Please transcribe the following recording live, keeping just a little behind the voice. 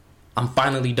I'm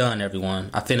finally done, everyone.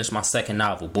 I finished my second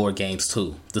novel, Board Games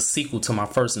 2, the sequel to my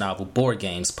first novel, Board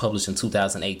Games, published in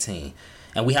 2018.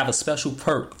 And we have a special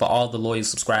perk for all the loyal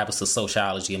subscribers to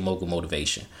Sociology and Mogul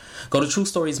Motivation. Go to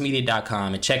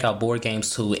TrueStoriesMedia.com and check out Board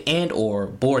Games 2 and or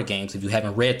Board Games if you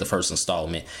haven't read the first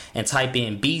installment, and type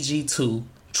in BG2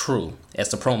 TRUE as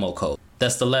the promo code.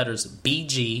 That's the letters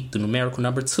BG, the numerical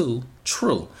number 2,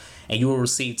 TRUE, and you will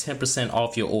receive 10%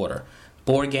 off your order.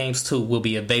 Board Games 2 will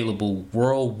be available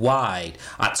worldwide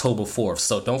October 4th,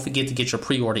 so don't forget to get your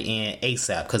pre-order in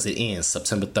ASAP because it ends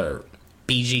September 3rd.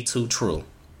 BG2 TRUE,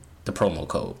 the promo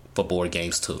code for Board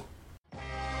Games 2.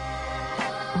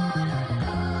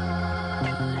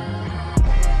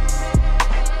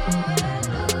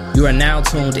 You are now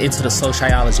tuned into the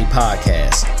Sociology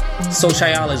Podcast.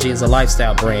 Sociology is a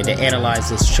lifestyle brand that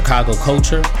analyzes Chicago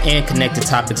culture and connected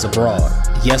topics abroad,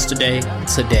 yesterday,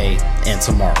 today, and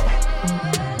tomorrow.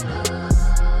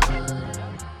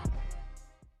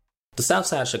 The South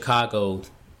Side of Chicago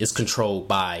is controlled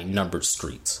by numbered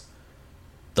streets.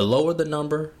 The lower the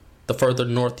number, the further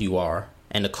north you are,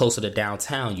 and the closer to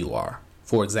downtown you are.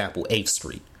 For example, 8th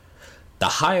Street. The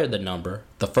higher the number,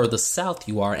 the further south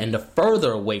you are, and the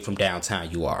further away from downtown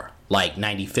you are. Like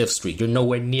 95th Street, you're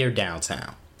nowhere near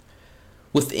downtown.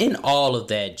 Within all of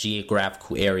that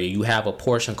geographical area, you have a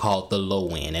portion called the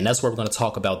low end, and that's what we're going to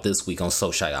talk about this week on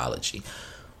Sociology.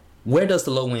 Where does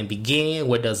the low end begin?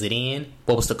 Where does it end?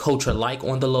 What was the culture like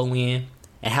on the low end?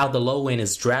 And how the low end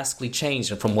is drastically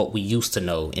changing from what we used to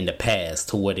know in the past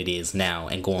to what it is now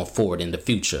and going forward in the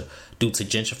future due to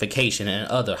gentrification and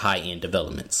other high-end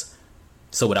developments.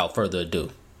 So without further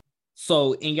ado.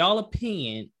 So in y'all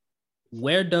opinion,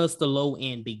 where does the low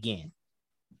end begin?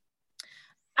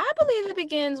 I believe it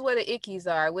begins where the Ickies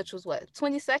are, which was what,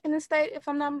 22nd and State, if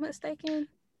I'm not mistaken?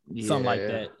 Yeah. Something like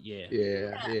that, yeah.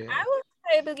 I would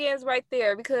say it begins right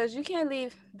there because you can't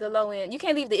leave the low end. You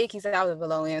can't leave the Ickies out of the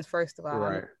low ends, first of all.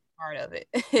 Right. Part of it.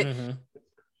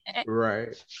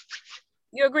 Right.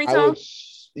 You agree, Tom?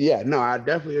 I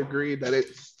definitely agree that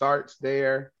it starts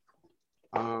there.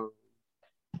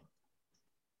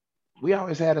 We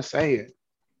always had a saying.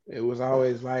 It was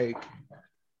always like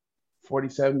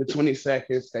 47 to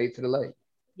 22nd, stay to the lake.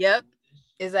 Yep,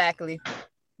 exactly.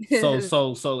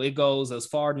 So it goes as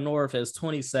far north as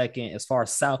 22nd, as far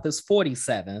south as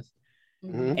 47th,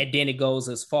 and then it goes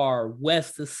as far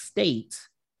west as State,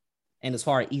 and as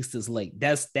far east as Lake.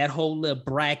 That whole little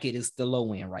bracket is the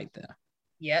low end right there.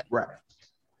 Yep. Right.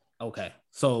 Okay.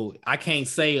 So I can't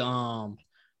say I'm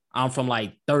from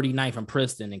like 39th from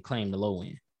Princeton and claim the low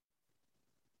end.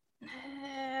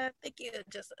 I think you're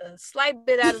just a slight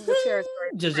bit out of the territory.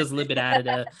 just a little bit out of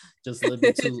there. Just a little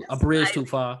bit too a bridge too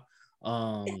far.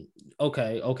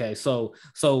 Okay. So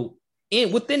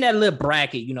within that little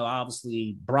bracket,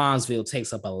 obviously Bronzeville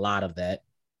takes up a lot of that.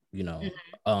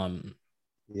 Bronzeville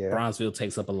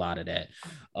takes up a lot of that.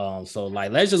 So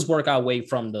like let's just work our way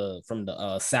from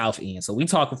the south end. So we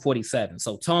talking 47.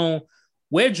 So Tone,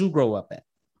 where'd you grow up at?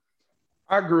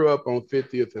 I grew up on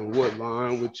 50th and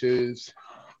Woodlawn, which is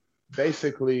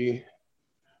basically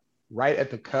right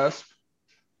at the cusp.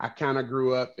 I kind of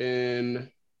grew up in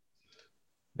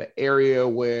the area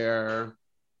where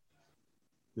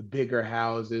the bigger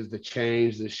houses, the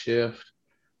change, the shift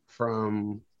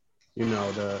from,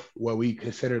 what we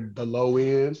considered the low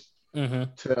end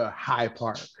to High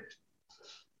Park.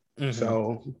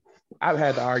 So I've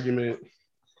had the argument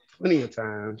plenty of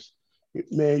times.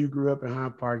 Man, you grew up in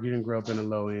High Park, you didn't grow up in the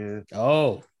low end.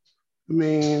 Oh. I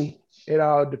mean, it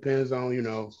all depends on,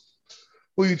 who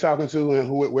you talking to and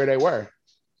where they were.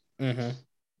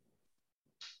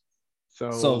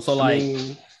 So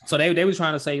they were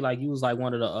trying to say like you was like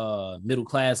one of the middle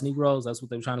class Negroes. That's what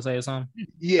they were trying to say or something.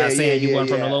 Yeah, not saying you weren't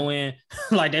from the low end.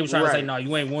 Like they were trying to say no,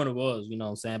 you ain't one of us. You know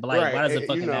what I'm saying? But like, why does it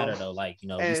fucking matter though? Like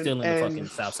we still in the fucking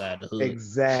south side of the hood.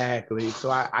 Exactly.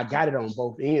 So I got it on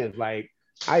both ends. Like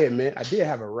I admit I did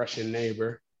have a Russian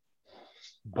neighbor.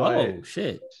 But, oh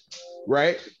shit.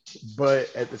 Right. But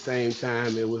at the same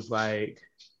time, it was like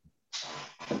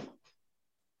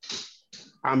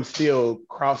I'm still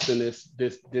crossing this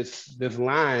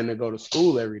line to go to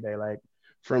school every day. Like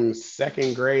from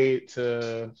second grade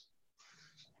to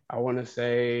I want to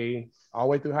say all the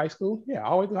way through high school. Yeah,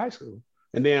 all the way through high school.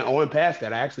 And then on past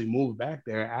that, I actually moved back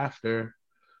there after,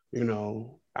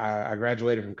 I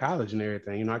graduated from college and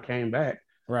everything. I came back.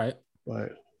 Right.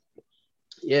 But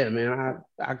yeah, man,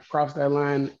 I crossed that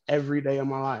line every day of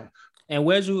my life. And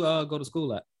where'd you go to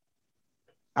school at?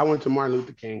 I went to Martin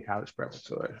Luther King College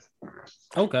Preparatory.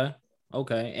 Okay.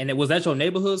 And was that your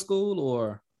neighborhood school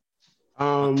or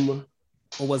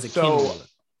was it Kenwood?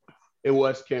 It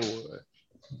was Kenwood.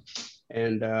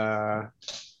 And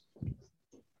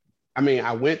I mean,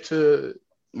 I went to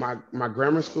my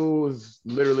grammar school was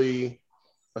literally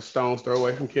a stone's throw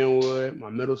away from Kenwood. My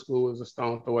middle school was a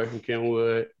stone's throw away from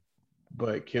Kenwood,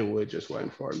 but Kenwood just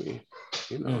wasn't for me.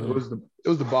 It was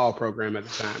the ball program at the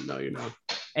time, though.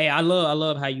 Hey, I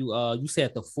love how you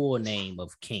said the full name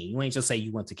of King. You ain't just say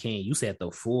you went to King. You said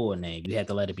the full name. You had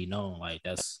to let it be known. Like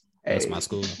that's my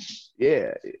school.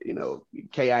 Yeah,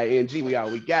 KING. We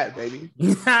all we got, baby.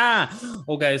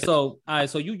 Okay, so all right,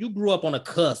 so you grew up on the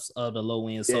cusp of the low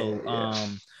end. So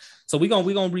so we're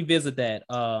gonna revisit that.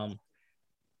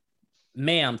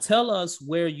 Ma'am, tell us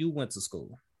where you went to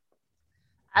school.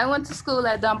 I went to school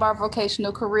at Dunbar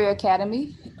Vocational Career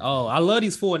Academy. Oh, I love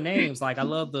these four names. Like I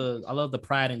love the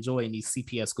pride and joy in these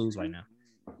CPS schools right now.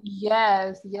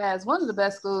 Yes. One of the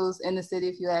best schools in the city,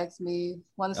 if you ask me.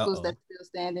 One of the schools that's still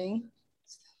standing.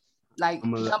 Like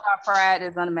Dunbar pride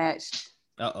is unmatched.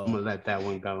 I'm gonna let that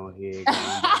one go ahead.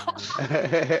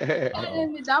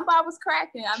 Dunbar was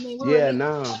cracking. I mean, we were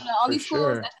the only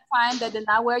schools at the time that did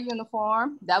not wear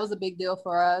uniform. That was a big deal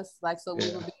for us. Like, so we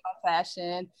were big on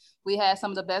fashion. We had some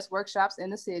of the best workshops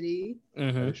in the city.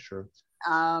 Mm-hmm. That's true.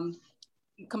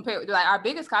 Compared, like our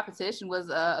biggest competition was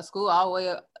a school all the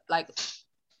way like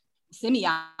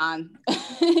Simeon,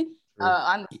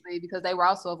 honestly, because they were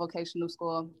also a vocational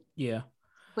school. Yeah.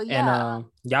 But yeah, and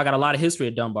y'all got a lot of history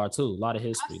at Dunbar too. A lot of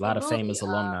history, a lot of famous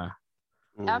alumni.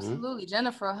 Absolutely.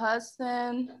 Jennifer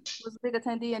Hudson was a big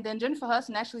attendee. And then Jennifer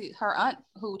Hudson, actually, her aunt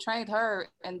who trained her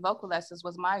in vocal lessons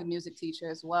was my music teacher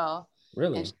as well.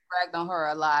 Really? And she bragged on her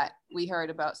a lot. We heard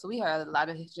a lot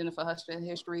of Jennifer Hudson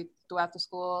history throughout the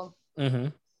school. Mm-hmm.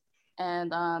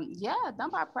 And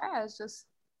Dunbar Pride is just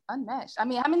unmatched. I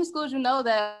mean, how many schools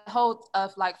that hold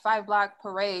like 5-block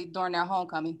parade during their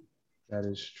homecoming? That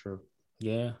is true.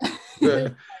 Yeah.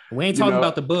 We ain't talking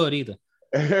about the bud either.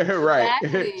 Right.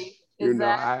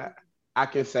 Exactly. I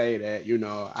can say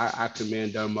that, I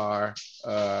commend Dunbar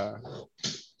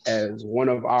as one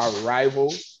of our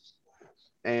rivals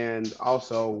and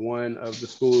also one of the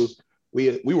schools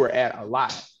we were at a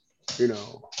lot,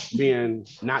 being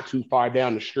not too far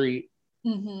down the street.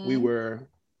 Mm-hmm. We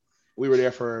were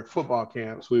there for football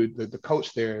camps. The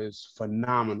coach there is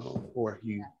phenomenal, or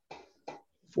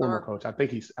former coach. I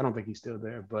don't think he's still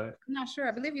there, but I'm not sure.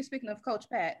 I believe you're speaking of Coach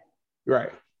Pat.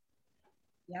 Right.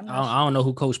 Yeah, I don't know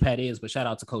who Coach Pat is, but shout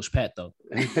out to Coach Pat though.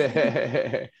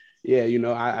 Yeah,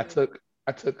 I took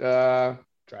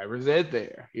driver's ed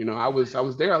there. I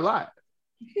was there a lot,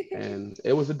 and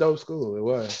it was a dope school. It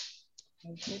was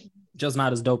just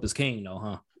not as dope as King though,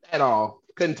 huh? At all.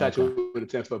 Couldn't touch it with a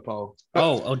 10-foot pole.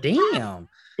 Oh, damn.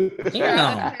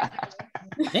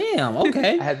 Damn,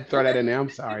 okay. I had to throw that in there. I'm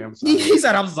sorry. He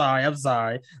said, I'm sorry.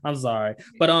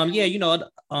 But I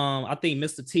think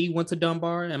Mr. T went to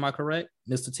Dunbar. Am I correct?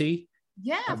 Mr. T?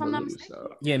 Yeah, if I'm not mistaken.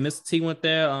 So. Yeah, Mr. T went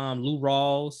there. Lou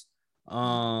Rawls.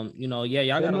 Y'all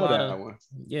got a lot of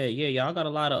y'all got a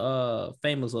lot of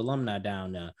famous alumni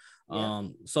down there.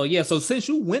 Yeah. So since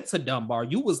you went to Dunbar,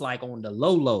 you was like on the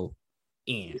low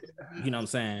end. You know what I'm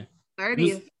saying?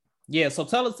 30th. Yeah, so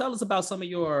tell us about some of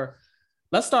your.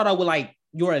 Let's start out with like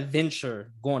your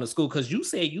adventure going to school, because you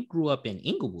said you grew up in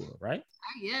Inglewood, right?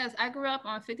 Yes, I grew up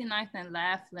on 59th and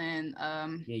Laughlin.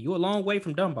 Yeah, you're a long way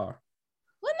from Dunbar.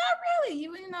 Well, not really.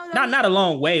 Not a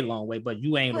long way, but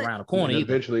you ain't around the corner either.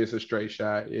 Eventually, it's a straight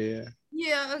shot. Yeah.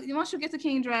 Yeah, once you get to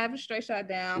King Drive, it's straight shot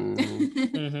down.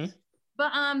 Mm-hmm.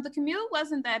 But the commute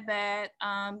wasn't that bad.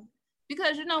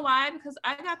 Because you know why? Because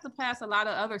I got to pass a lot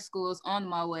of other schools on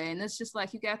my way, and it's just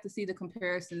like you got to see the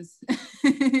comparisons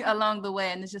along the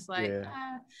way, and it's just like.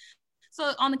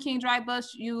 So on the King Drive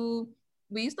bus,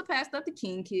 we used to pass up the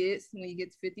King kids when you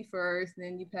get to 51st,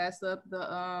 then you pass up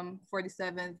the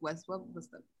 47th West. What was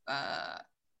the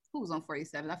who was on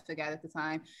 47? I forgot at the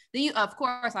time. Then of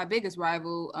course our biggest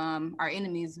rival, our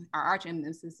enemies, our arch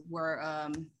enemies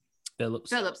were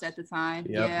Phillips at the time.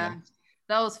 Yep. Yeah.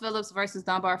 Those Phillips versus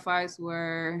Dunbar fights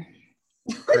were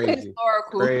crazy.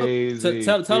 Historical. Crazy.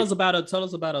 Tell us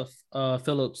about a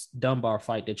Phillips Dunbar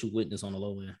fight that you witnessed on the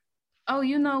low end. Oh,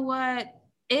 you know what?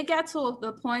 It got to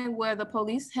the point where the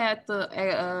police had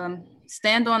to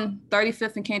stand on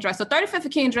 35th and King Drive. So 35th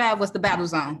and King Drive was the battle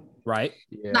zone. Right.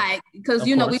 Yeah. Like, because,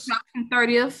 we traveled from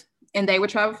 30th and they were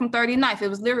traveling from 39th. It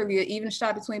was literally an even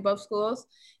shot between both schools.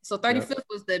 So 35th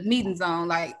was the meeting zone.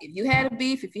 Like, if you had a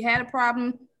beef, if you had a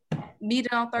problem, meet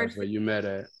it on 35th. That's where you met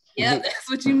at. Yeah, that's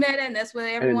what you met at, and that's where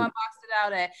everyone boxed it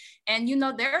out at. And,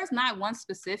 there is not one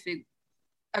specific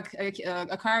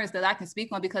occurrence that I can speak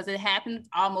on because it happened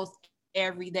almost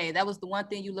every day. That was the one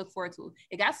thing you look forward to.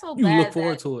 It got so bad. You look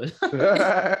forward to it. No,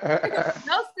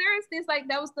 seriously, it's like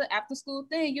that was the after school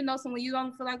thing. So when you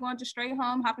don't feel like going just straight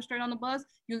home, hopping straight on the bus,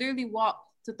 you literally walk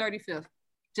to 35th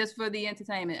just for the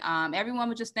entertainment. Everyone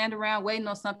would just stand around waiting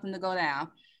on something to go down.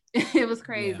 It was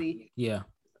crazy. Yeah.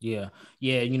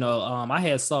 You know, I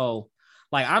had saw,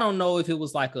 like, I don't know if it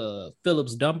was like a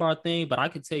Phillips Dunbar thing, but I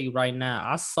can tell you right now,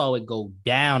 I saw it go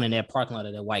down in that parking lot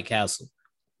of that White Castle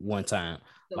one time.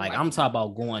 Like, I'm talking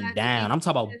about going down. I'm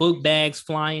talking about book bags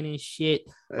flying and shit.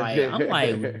 Like, I'm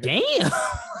like, damn.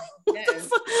 What the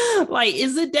fuck? Like,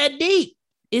 is it that deep?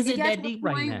 Is it that deep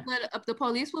right now? But the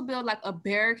police would build like a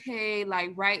barricade,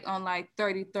 like right on like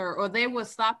 33rd, or they would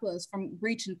stop us from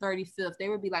reaching 35th. They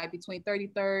would be like between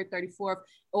 33rd, 34th,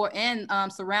 or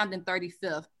surrounding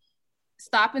 35th,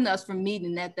 stopping us from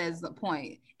meeting at that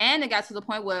point. And it got to the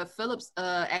point where Phillips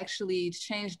actually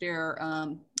changed their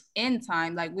end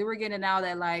time. Like, we were getting out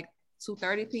at like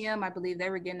 2:30 p.m. I believe they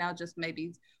were getting out just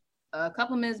maybe a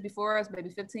couple minutes before us, maybe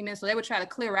 15 minutes. So they would try to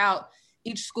clear out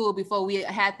each school before we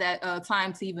had that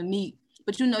time to even meet.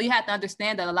 But you know, you have to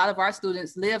understand that a lot of our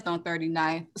students lived on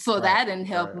 39th, so that didn't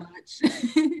help much.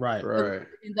 Right.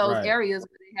 In those areas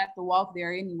where they have to walk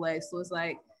there anyway. So it's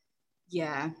like,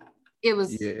 it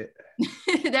was. Yeah.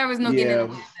 There was no getting away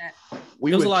with that.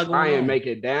 We would try and make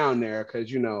it down there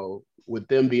because, you know, with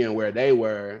them being where they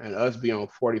were and us being on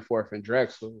 44th and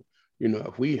Drexel, you know,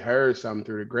 if we heard something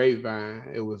through the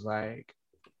grapevine, it was like,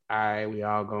 all right, we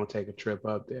all gonna take a trip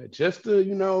up there just to,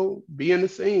 you know, be in the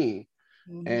scene.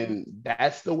 Mm-hmm. And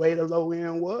that's the way the low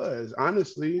end was,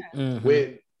 honestly. Mm-hmm.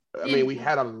 We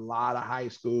had a lot of high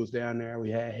schools down there. We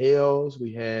had Hales,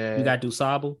 you got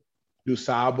DuSable,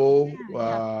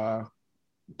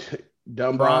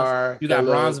 Dunbar. You got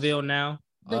Bronzeville now.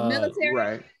 The military,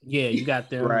 right? Yeah, you got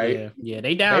them. Right? Yeah,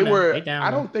 they down. They down.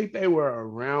 I don't think they were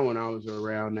around when I was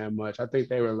around that much. I think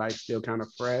they were like still kind of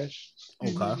fresh.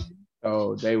 Okay.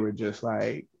 So they were just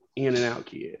like in and out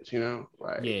kids, you know.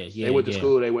 Like they went to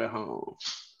school, they went home.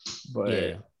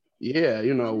 But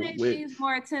you know, what made things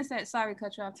more intense that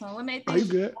cut you off, Tom. What made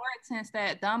things more intense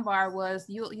that Dunbar was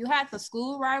you had the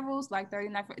school rivals like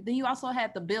 39. Then you also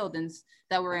had the buildings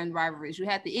that were in rivalries. You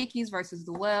had the Ickies versus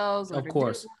the Wells, or of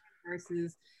course,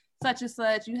 versus such and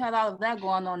such. You had all of that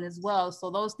going on as well. So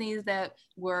those things that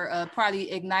were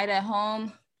probably ignite at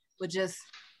home would just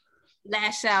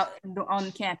lash out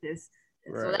on campus.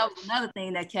 Right. So that was another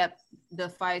thing that kept the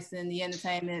fights and the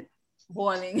entertainment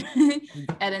boiling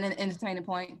at an entertaining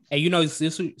point. And you know,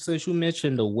 since you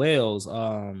mentioned the Wells,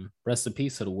 rest in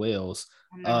peace to the Wells.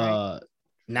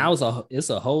 Now it's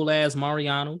a whole ass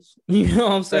Mariano's. You know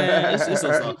what I'm saying? It's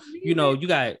you know, you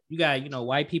got you know,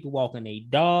 white people walking their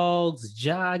dogs,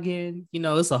 jogging. You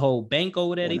know, it's a whole bank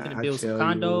over there. They finna build some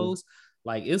condos.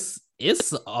 Like it's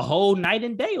a whole night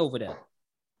and day over there.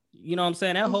 You know what I'm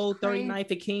saying? That whole 39th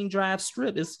to King Drive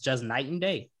strip is just night and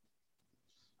day.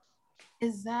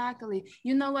 Exactly.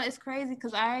 You know what? It's crazy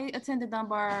because I attended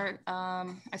Dunbar.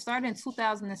 I started in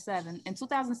 2007. In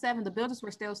 2007, the buildings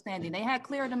were still standing. They had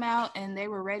cleared them out and they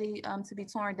were ready to be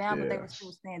torn down, but they were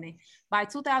still standing. By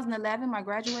 2011, my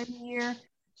graduating year,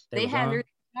 they had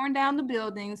torn down the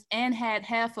buildings and had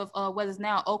half of what is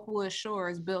now Oakwood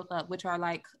Shores built up, which are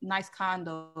like nice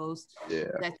condos.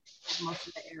 That's most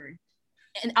of the area.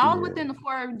 And all within the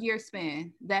 4-year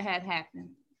span that had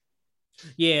happened.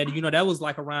 Yeah, you know, that was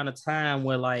like around a time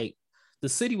where like the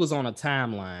city was on a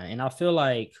timeline. And I feel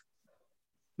like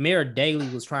Mayor Daley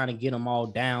was trying to get them all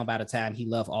down by the time he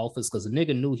left office because the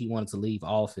nigga knew he wanted to leave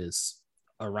office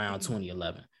around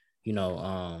 2011. You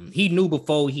know, he knew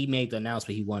before he made the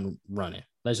announcement he wasn't running.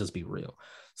 Let's just be real.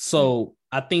 So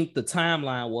I think the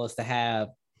timeline was to have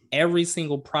every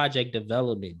single project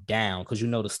development down because, you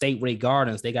know, the State Ray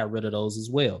Gardens, they got rid of those as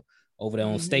well over there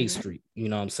on State Street. You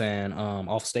know what I'm saying?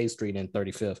 Off State Street and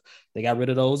 35th. They got rid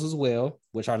of those as well,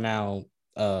 which are now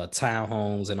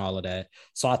townhomes and all of that.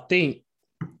 So I think,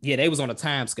 they was on a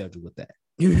time schedule with that.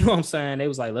 You know what I'm saying? They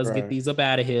was like, let's get these up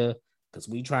out of here because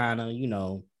we trying to, you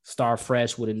know, start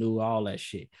fresh with a new, all that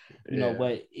shit. You know,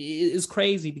 but it's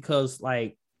crazy because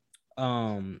like,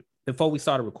 before we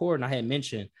started recording, I had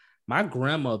mentioned my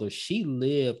grandmother, she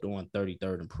lived on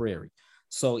 33rd and Prairie.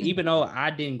 So even though I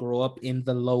didn't grow up in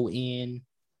the low end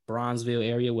Bronzeville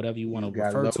area, whatever you want to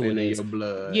refer to it as,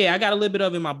 I got a little bit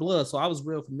of it in my blood. So I was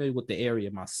real familiar with the area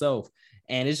myself.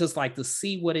 And it's just like to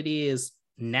see what it is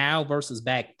now versus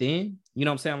back then. You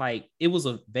know what I'm saying? Like it was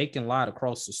a vacant lot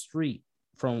across the street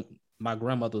from my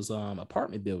grandmother's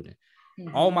apartment building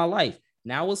all my life.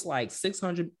 Now it's like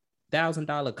 $600,000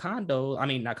 condos. I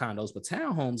mean, not condos, but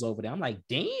townhomes over there. I'm like,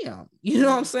 damn, you know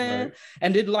what I'm saying? Right.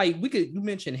 And then like you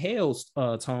mentioned Hales,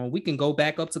 Tone, we can go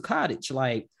back up to Cottage.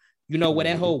 Like, you know where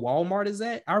that whole Walmart is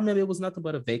at? I remember it was nothing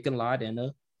but a vacant lot and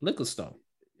a liquor store.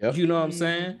 Yep. You know what I'm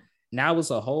saying? Now it's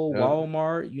a whole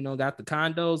Walmart, you know, got the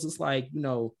condos. It's like, you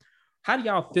know, How do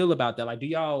y'all feel about that? Like, do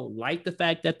y'all like the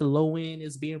fact that the low end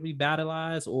is being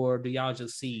revitalized, or do y'all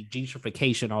just see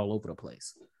gentrification all over the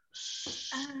place?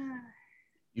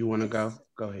 You want to go?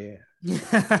 Go ahead.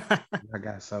 I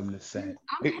got something to say.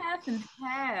 I'm half and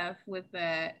half with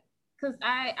that because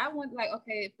I want like,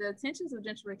 okay, if the intentions of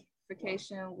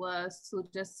gentrification was to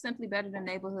just simply better the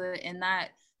neighborhood and not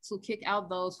to kick out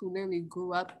those who literally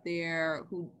grew up there,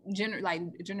 who like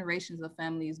generations of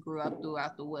families grew up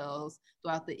throughout the Wells,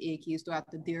 throughout the Ickeys, throughout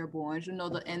the Dearborns, and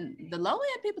the low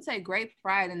end people take great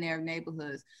pride in their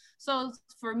neighborhoods. So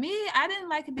for me, I didn't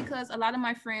like it because a lot of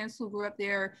my friends who grew up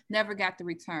there never got the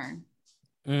return.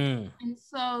 And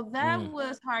so that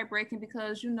was heartbreaking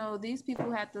because these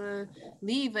people had to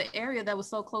leave an area that was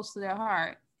so close to their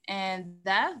heart, and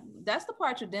that's the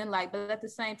part you didn't like. But at the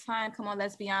same time, come on,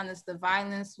 let's be honest, the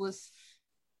violence was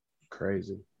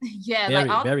crazy. Yeah, very, like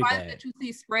all the violence that you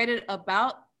see spread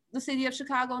about the city of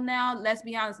Chicago now, let's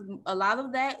be honest, a lot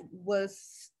of that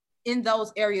was in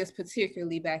those areas,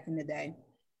 particularly back in the day.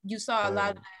 You saw a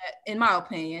lot of that, in my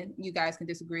opinion. You guys can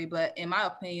disagree, but in my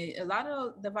opinion, a lot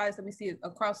of the violence that we see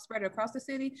spread across the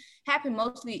city happened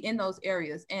mostly in those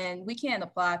areas, and we can't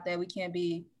applaud that. We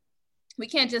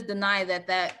can't just deny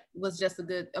that was just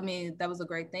that was a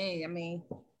great thing. I mean,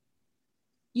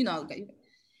 I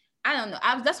don't know.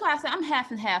 That's why I said I'm half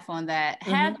and half on that.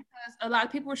 Half because a lot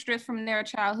of people were stripped from their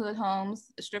childhood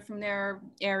homes, stripped from their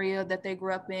area that they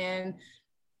grew up in,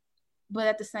 but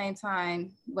at the same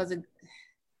time, was it?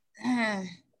 I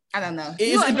don't know.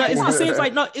 It seems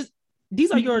like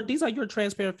these are your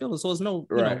transparent feelings, so it's no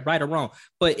right or wrong.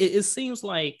 But it seems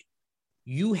like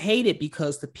you hate it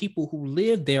because the people who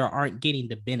live there aren't getting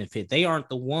the benefit. They aren't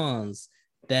the ones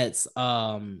that's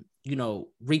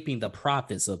reaping the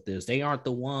profits of this. They aren't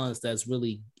the ones that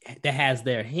has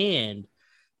their hand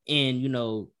in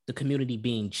the community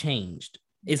being changed.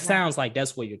 It sounds like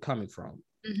that's where you're coming from.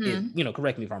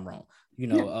 Correct me if I'm wrong.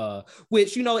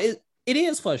 Which it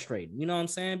is frustrating, you know what I'm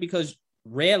saying? Because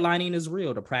redlining is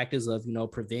real. The practice of,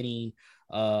 preventing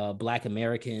Black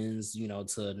Americans,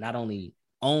 to not only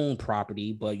own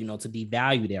property, but, to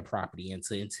devalue their property and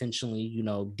to intentionally,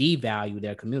 devalue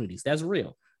their communities. That's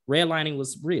real. Redlining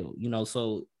was real,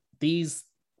 so these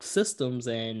systems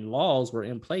and laws were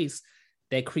in place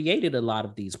that created a lot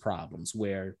of these problems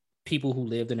where people who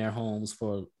lived in their homes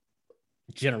for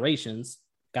generations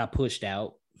got pushed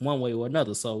out one way or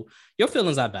another. So your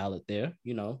feelings are valid there.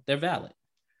 They're valid.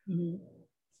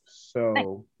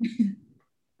 So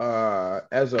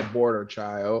as a border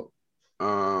child,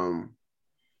 I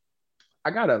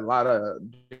got a lot of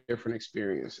different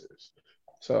experiences.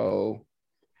 So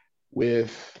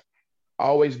with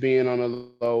always being on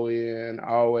the low end,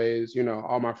 always,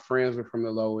 all my friends were from the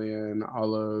low end,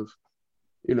 all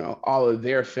of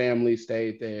their family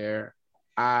stayed there.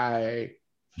 I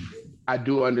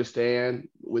do understand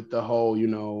with the whole,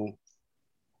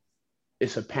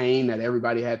 it's a pain that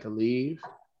everybody had to leave.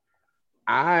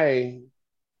 I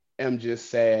am just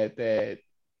sad that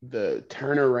the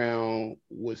turnaround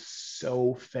was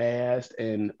so fast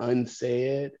and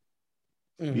unsaid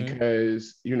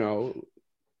because,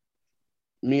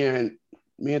 me and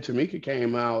Tamika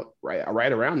came out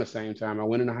right around the same time. I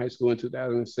went into high school in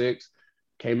 2006,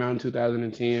 came out in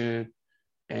 2010,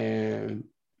 and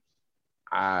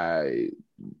I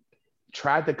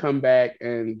tried to come back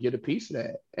and get a piece of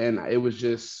that, and it was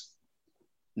just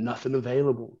nothing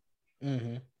available.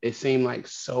 It seemed like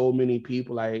so many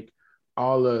people, like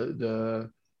all of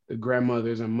the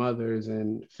grandmothers and mothers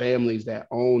and families that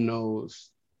own those,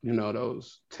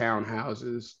 those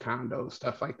townhouses, condos,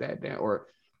 stuff like that, or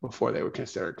before they were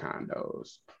considered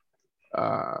condos.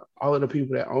 All of the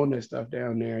people that own that stuff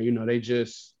down there, they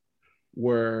just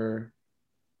were,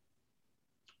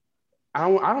 I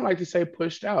don't like to say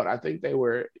pushed out. I think they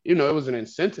were, it was an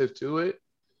incentive to it.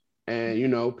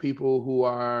 And, people who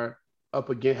are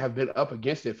have been up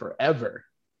against it forever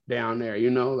down there,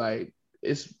 like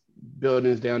it's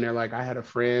buildings down there. Like I had a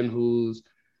friend whose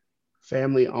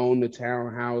family owned the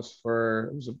townhouse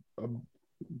it was a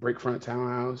brick front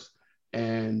townhouse,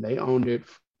 and they owned it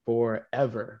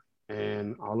forever.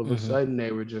 And all of a sudden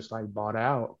they were just like bought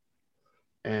out.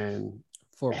 And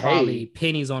for probably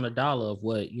pennies on a dollar of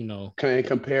what, in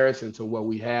comparison to what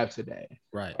we have today.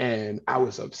 Right. And I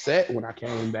was upset when I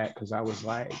came back because I was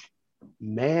like,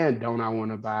 man, don't I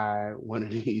want to buy one of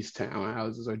these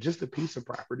townhouses or just a piece of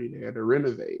property there to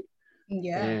renovate.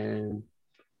 Yeah. And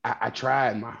I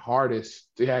tried my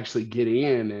hardest to actually get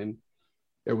in, and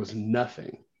there was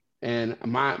nothing. And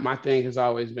my thing has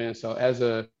always been, so as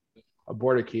a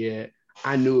border kid,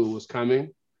 I knew it was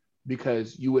coming,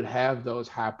 because you would have those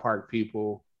High Park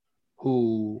people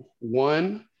who,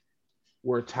 one,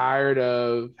 were tired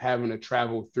of having to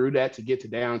travel through that to get to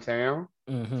downtown,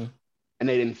 Mm-hmm. and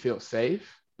they didn't feel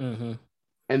safe. Mm-hmm.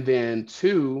 And then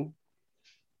two,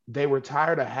 they were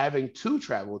tired of having to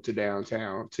travel to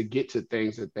downtown to get to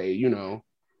things that they,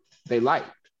 they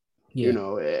liked, Yeah.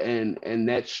 and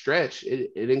that stretch,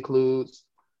 it includes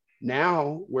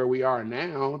now where we are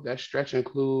now, that stretch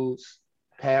includes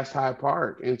past Hyde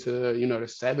Park into, the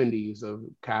 70s of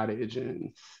Cottage,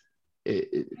 and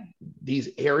it, these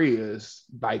areas,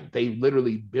 like they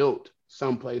literally built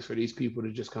some place for these people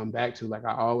to just come back to. Like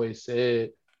I always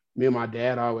said, me and my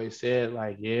dad always said,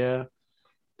 like, yeah,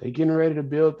 they getting ready to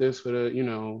build this for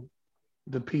the,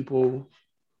 the people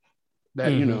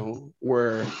that,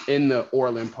 were in the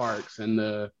Orland Parks and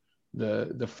the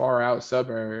far out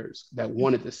suburbs that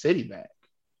wanted the city back.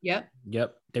 Yep.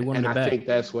 They wanted and it back. I think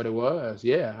that's what it was.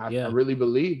 Yeah. I really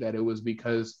believe that it was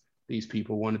because these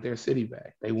people wanted their city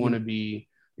back. They want to be,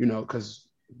 because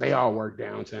they all work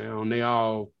downtown. They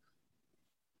all,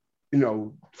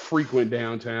 frequent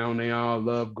downtown. They all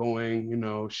love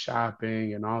going,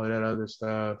 shopping and all of that other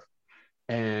stuff.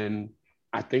 And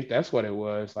I think that's what it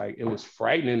was. Like, it was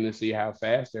frightening to see how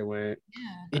fast it went.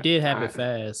 Yeah. It did happen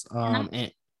fast.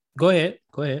 And go ahead.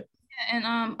 Yeah, and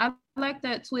I like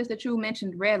that twist that you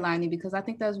mentioned, redlining, because I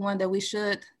think that's one that we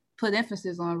should put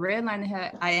emphasis on.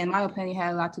 Redlining in my opinion,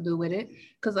 had a lot to do with it.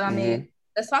 Because I mean,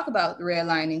 let's talk about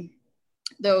redlining.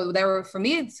 Though there were, for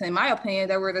me, in my opinion,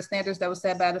 there were the standards that were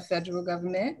set by the federal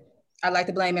government. I like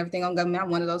to blame everything on government. I'm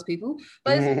one of those people.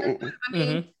 But I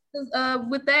mean,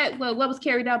 with that, what was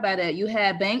carried out by that? You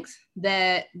had banks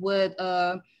that would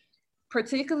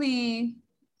particularly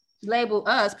label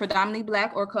us, predominantly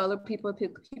Black or colored people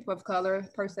of color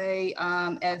per se,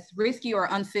 as risky or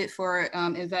unfit for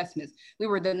investments. We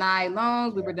were denied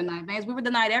loans, we were denied banks, we were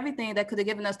denied everything that could have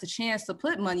given us the chance to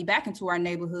put money back into our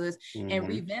neighborhoods and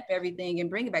revamp everything and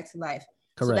bring it back to life.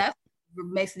 Correct. So that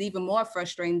makes it even more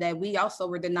frustrating that we also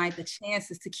were denied the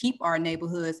chances to keep our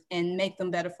neighborhoods and make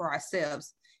them better for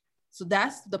ourselves. So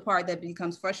that's the part that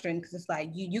becomes frustrating, because it's like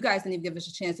you guys didn't even give us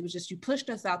a chance. It was just you pushed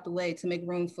us out the way to make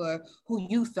room for who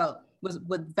you felt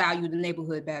would value the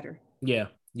neighborhood better. Yeah.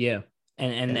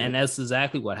 And that's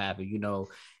exactly what happened,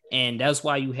 and that's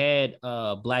why you had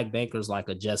Black bankers like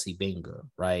a Jesse Binger,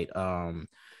 right? A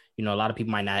lot of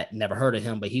people might not never heard of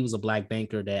him, but he was a Black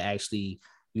banker that actually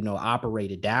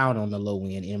operated down on the low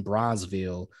end in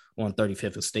Bronzeville on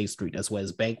 35th and State Street. That's where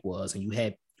his bank was, and you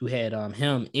had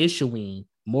him issuing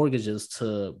mortgages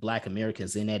to Black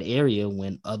Americans in that area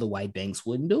when other white banks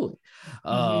wouldn't do it.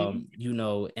 And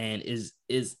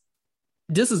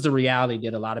this is the reality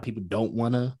that a lot of people don't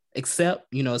want to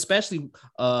accept, especially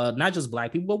not just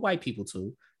Black people, but white people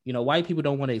too. White people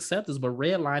don't want to accept this, but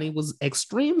redlining was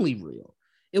extremely real.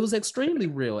 It was extremely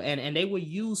real. And they would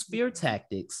use fear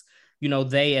tactics.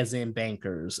 They, as in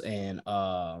bankers and,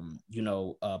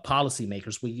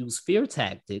 policymakers, would use fear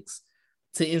tactics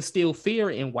to instill fear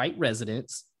in white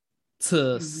residents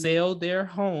to sell their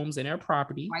homes and their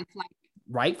property,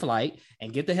 right flight,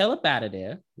 and get the hell up out of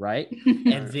there, right?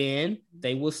 And then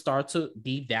they will start to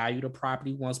devalue the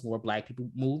property once more Black people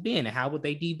moved in. And how would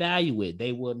they devalue it?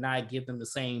 They will not give them the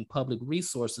same public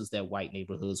resources that white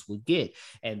neighborhoods would get.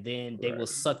 And then they will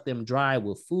suck them dry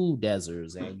with food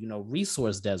deserts and,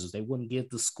 resource deserts. They wouldn't give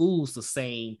the schools the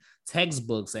same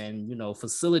textbooks and,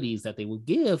 facilities that they would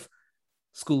give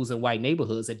schools in white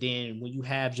neighborhoods. And then when you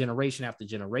have generation after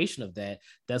generation of that,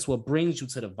 that's what brings you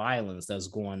to the violence that's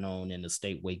going on in the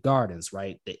Stateway Gardens,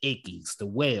 right? The Ickeys, the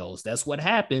Wells, that's what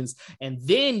happens. And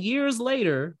then years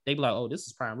later, they be like, oh, this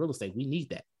is prime real estate. We need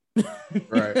that.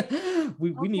 Right.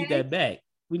 we need that back.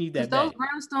 We need that back. Those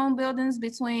brownstone buildings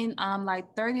between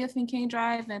like 30th and King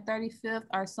Drive and 35th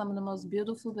are some of the most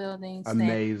beautiful buildings in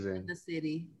the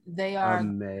city. They are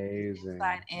amazing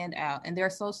inside and out, and they're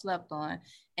so slept on.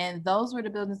 And those were the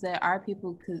buildings that our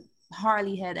people could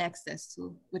hardly had access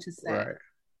to, which is sad. Right.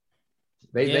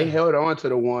 They held on to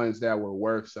the ones that were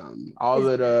worth something. All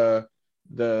of the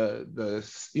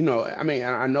I mean,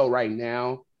 I know right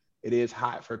now it is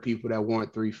hot for people that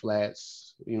want 3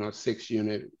 flats,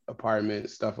 6-unit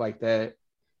apartments, stuff like that.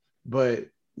 But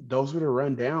those were the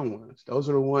rundown ones. Those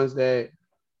are the ones that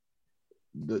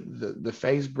the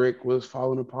face brick was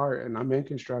falling apart. And I'm in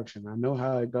construction. I know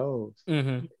how it goes.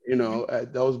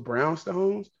 Those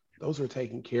brownstones, those were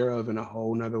taken care of in a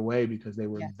whole nother way because they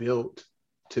were built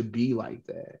to be like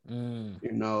that.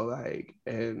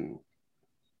 And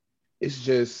it's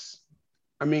just,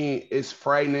 I mean, it's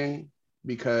frightening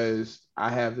because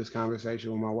I have this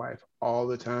conversation with my wife all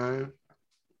the time.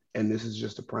 And this is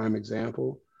just a prime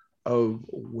example of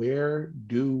where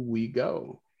do we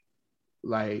go?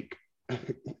 Like,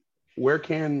 where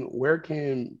can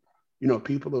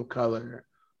people of color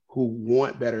who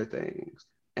want better things.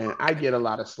 And I get a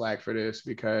lot of slack for this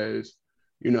because,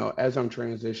 as I'm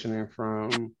transitioning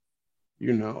from,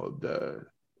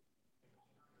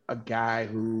 a guy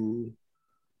who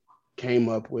came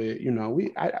up with,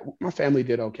 my family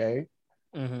did okay.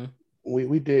 Mm-hmm.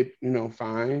 We did,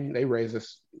 fine. They raised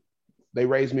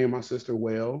me and my sister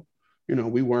well.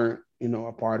 We weren't,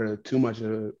 a part of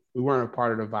we weren't a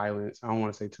part of the violence. I don't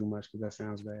want to say too much because that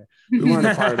sounds bad. We weren't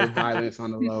a part of the violence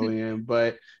on the low end,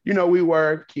 but, we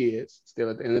were kids still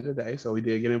at the end of the day. So we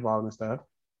did get involved in stuff.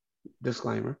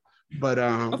 Disclaimer. But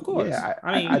of course. yeah,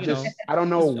 I don't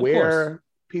know where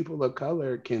people of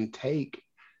color can take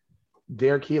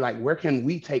their kid. Like, where can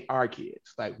we take our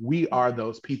kids? Like, we are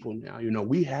those people now.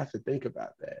 We have to think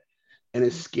about that. And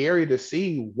it's scary to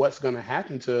see what's going to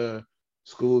happen to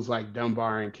schools like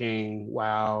Dunbar and King.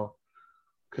 Wow.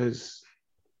 Because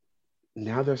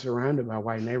now they're surrounded by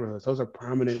white neighborhoods. Those are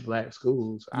prominent Black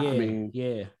schools. Yeah, I mean,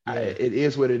 yeah. It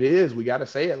is what it is. We got to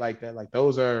say it like that. Like,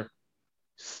 those are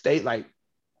staples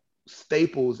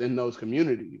in those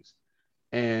communities.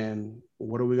 And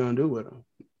what are we going to do with them?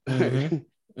 Mm-hmm.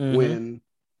 Mm-hmm. When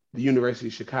the University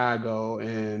of Chicago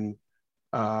and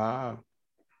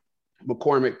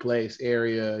McCormick Place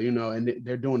area, and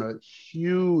they're doing a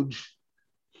huge,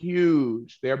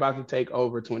 they're about to take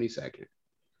over 22nd.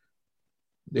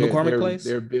 McCormick Place?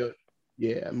 They're built.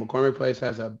 Yeah, McCormick Place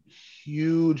has a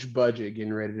huge budget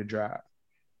getting ready to drop.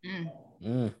 I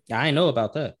didn't know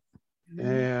about that.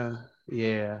 Yeah.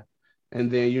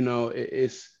 And then,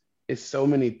 it's so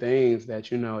many things that,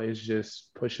 it's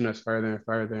just pushing us further and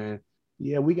further. And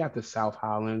yeah, we got the South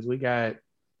Hollands, we got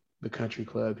the Country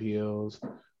Club Hills,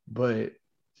 but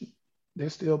they're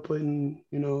still putting,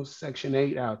 Section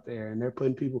 8 out there, and they're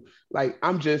putting people like,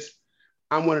 I'm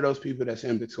one of those people that's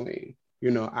in between.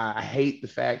 I hate the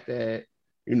fact that,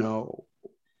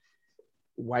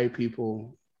 white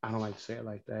people, I don't like to say it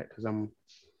like that because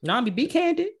be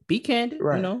candid. Be candid.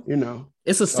 Right.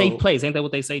 It's a safe place. Ain't that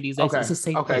what they say these days? Okay. It's a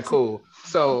safe place. Okay, cool.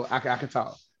 So I can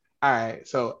talk. All right.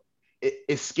 So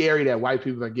it's scary that white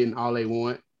people are getting all they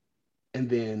want, and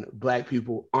then Black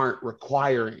people aren't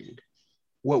requiring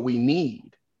what we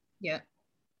need. Yeah.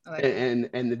 And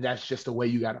that's just the way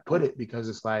you got to put it, because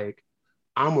it's like,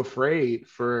 I'm afraid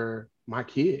for my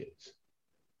kids.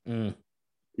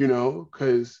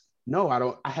 Because no, I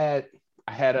don't. I had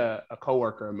a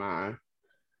coworker of mine.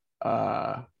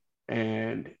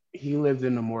 And he lived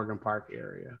in the Morgan Park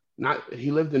area.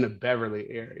 He lived in the Beverly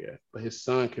area, but his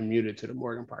son commuted to the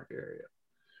Morgan Park area.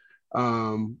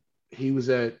 He was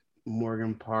at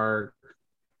Morgan Park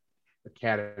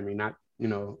Academy, not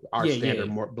our standard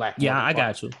more Black. Yeah, Morgan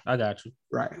I got you.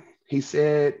 Right. He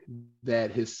said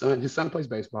that his son plays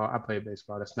baseball. I play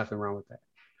baseball. There's nothing wrong with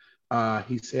that.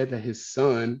 He said that his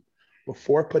son,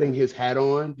 before putting his hat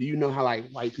on, do you know how like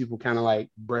white people kind of like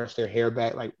brush their hair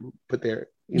back, like put their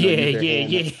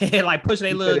yeah, like push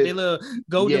their little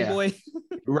golden boy.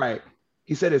 Right.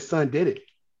 He said his son did it,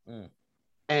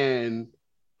 and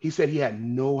he said he had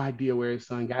no idea where his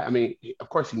son got. I mean, of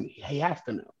course he has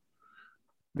to know,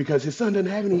 because his son doesn't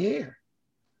have any hair.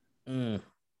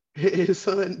 His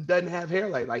son doesn't have hair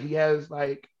like he has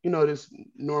like this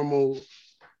normal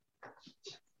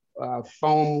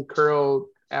foam curled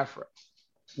afro.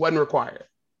 Wasn't required.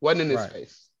 Wasn't in his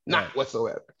face. Not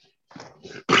whatsoever.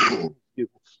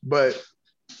 But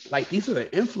like, these are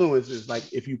the influences.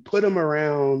 Like, if you put them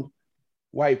around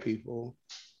white people,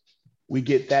 we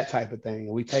get that type of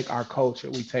thing. We take our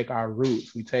culture, we take our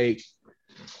roots, we take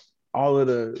all of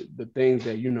the things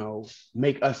that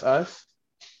make us us.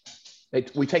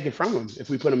 We take it from them if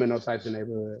we put them in those types of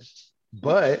neighborhoods.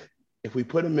 But if we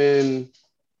put them in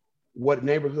what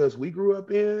neighborhoods we grew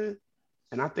up in,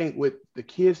 and I think with the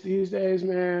kids these days,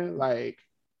 man, like,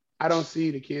 I don't see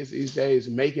the kids these days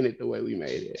making it the way we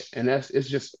made it. And it's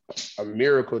just a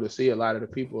miracle to see a lot of the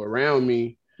people around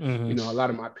me, a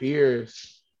lot of my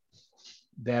peers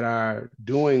that are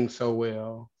doing so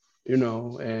well,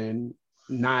 and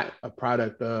not a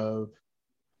product of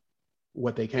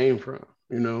what they came from,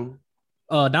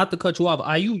 Not to cut you off,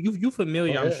 are you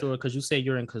familiar? I'm sure, because you say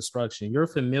you're in construction. You're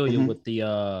familiar with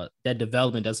the that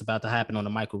development that's about to happen on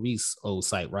the Michael Reese old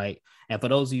site, right? And for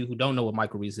those of you who don't know what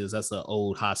Michael Reese is, that's an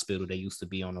old hospital that used to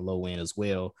be on the low end as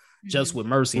well, just with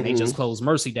Mercy, and they just closed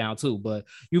Mercy down too. But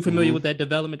you familiar with that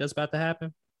development that's about to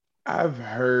happen? I've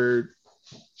heard,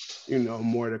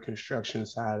 more the construction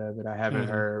side of it. I haven't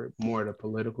heard more the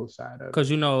political side of it. Because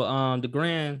the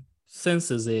grand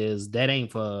census is that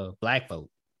ain't for Black folk.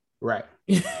 Right.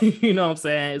 You know what I'm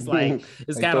saying? It's like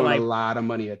it's They kind of throwing like a lot of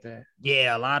money at that.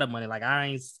 yeah, a lot of money. Like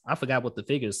I forgot what the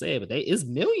figures said, but it's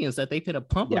millions that they put a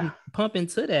Yeah. pump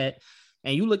into that.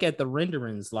 And you look at the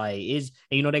renderings, like and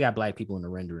you know they got black people in the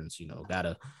renderings,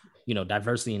 gotta,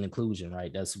 diversity and inclusion,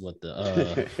 right? That's what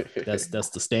the that's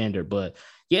the standard. But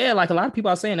yeah, like a lot of people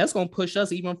are saying that's gonna push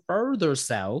us even further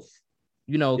south,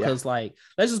 Yeah. because like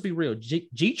let's just be real,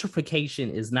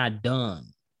 gentrification is not done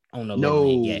on the low No.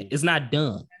 end yet. It's not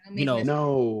done.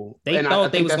 No. They And thought I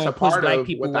they think was that's gonna a push part black of what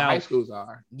people the high out. schools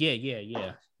are.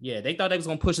 Yeah. They thought they was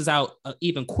gonna push us out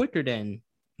even quicker than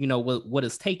what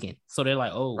it's taking. So they're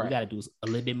like, oh, we got to do a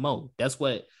little bit more. That's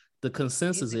what the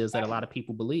consensus is that a lot of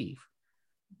people believe.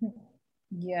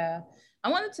 Yeah,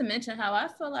 I wanted to mention how I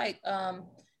feel like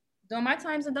during my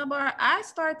times in Dunbar, I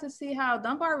started to see how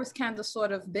Dunbar was kind of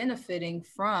sort of benefiting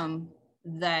from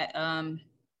that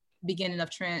beginning of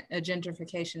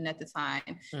gentrification at the time.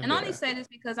 And I only say this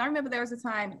because I remember there was a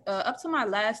time up to my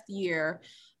last year,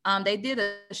 they did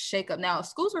a shakeup. Now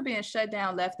schools were being shut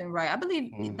down left and right. I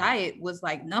believe Diet was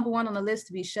like #1 on the list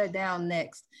to be shut down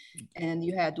next. And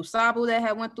you had DuSable that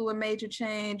had went through a major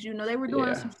change. They were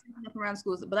doing some stuff around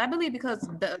schools. But I believe because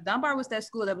Dunbar was that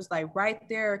school that was like right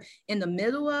there in the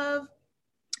middle of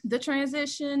the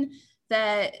transition,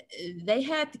 that they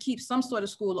had to keep some sort of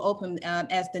school open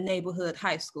as the neighborhood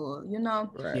high school,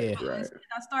 Right.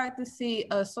 I started to see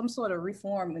some sort of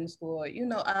reform in the school.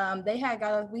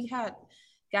 We had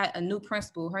got a new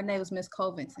principal. Her name was Miss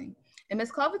Covington. And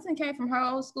Miss Covington came from her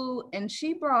old school, and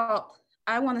she brought,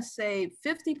 I want to say,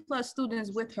 50 plus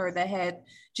students with her that had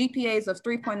GPAs of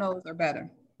 3.0s or better.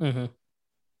 Mm-hmm.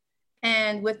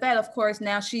 And with that, of course,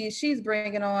 now she's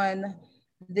bringing on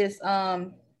this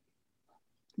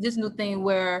this new thing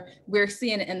where we're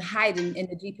seeing and hiding in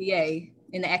the GPA,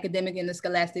 in the academic and the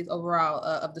scholastics overall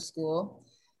of the school.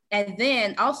 And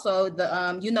then also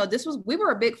we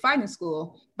were a big fighting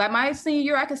school. By my senior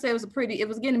year, I could say it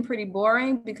was getting pretty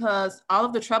boring because all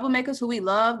of the troublemakers who we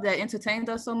loved that entertained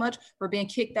us so much were being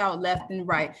kicked out left and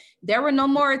right. There were no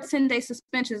more 10-day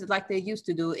suspensions like they used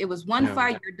to do. It was one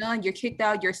fight, you're done, you're kicked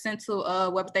out, you're sent to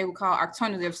what they would call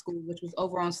alternative school, which was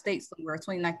over on State somewhere,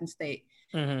 29th and State.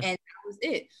 Mm-hmm. And that was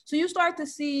it. So you start to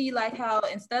see like how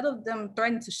instead of them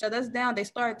threatening to shut us down, they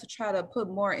started to try to put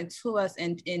more into us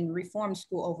and in reform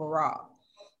school overall.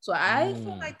 So I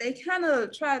feel like they kind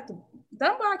of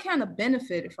Dunbar kind of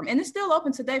benefited from, and it's still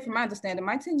open today from my understanding.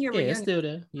 My 10-year reunion. It's still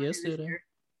there. Yeah, it's still there.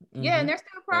 Mm-hmm. Yeah, and they're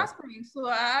still prospering. So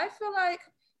I feel like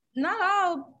not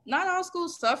all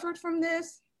schools suffered from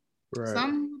this. Right.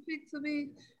 Some picked to be.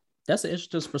 That's an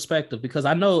interesting perspective because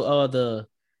I know the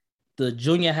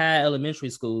junior high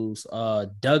elementary schools,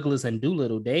 Douglas and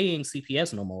Doolittle, they ain't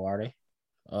CPS no more, are they?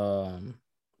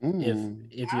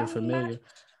 If you're familiar.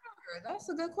 That's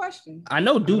a good question. I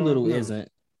know Doolittle isn't.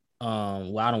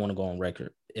 Well, I don't want to go on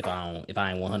record if I ain't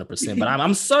 100%, but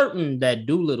I'm certain that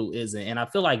Doolittle isn't, and I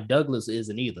feel like Douglas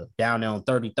isn't either. Down there on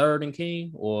 33rd and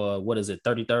King, or what is it,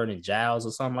 33rd and Giles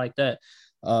or something like that.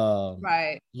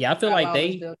 Right. Yeah, I feel like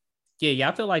I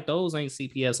feel like those ain't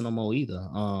CPS no more either.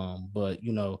 But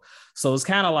so it's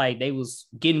kind of like they was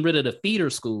getting rid of the feeder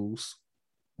schools,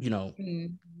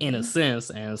 in a sense,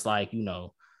 and it's like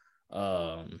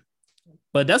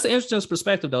but that's an interesting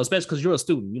perspective though, especially because you're a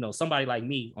student. Somebody like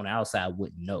me on the outside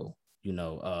wouldn't know.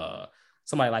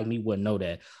 Somebody like me wouldn't know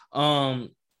that.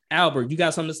 Albert, you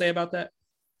got something to say about that?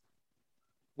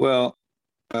 Well,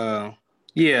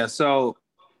 yeah. So,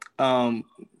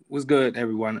 what's good,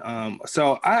 everyone?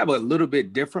 So I have a little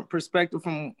bit different perspective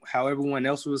from how everyone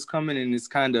else was coming, and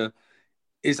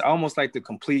it's almost like the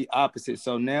complete opposite.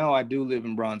 So now I do live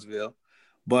in Bronzeville,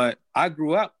 but I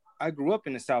grew up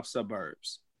in the south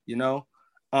suburbs,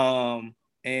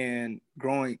 and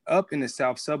growing up in the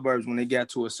south suburbs, when they got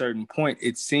to a certain point,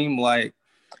 it seemed like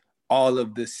all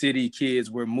of the city kids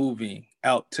were moving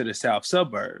out to the south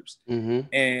suburbs,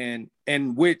 and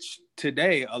which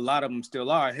today a lot of them still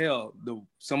are. Hell,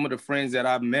 some of the friends that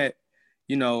I've met,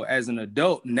 as an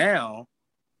adult now,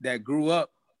 that grew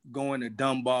up going to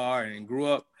Dunbar and grew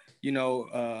up,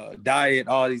 Diet,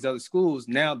 all these other schools.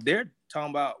 Now they're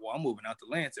talking about, well, I'm moving out to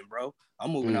Lansing, bro.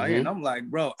 I'm moving out here, and I'm like,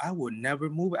 bro, I would never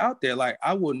move out there. Like,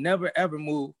 I will never ever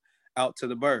move out to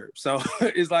the burbs. So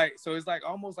it's like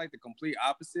almost like the complete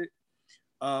opposite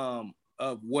of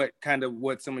what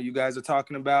some of you guys are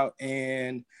talking about.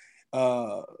 And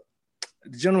the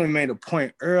gentleman made a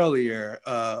point earlier.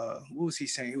 What was he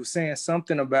saying? He was saying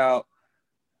something about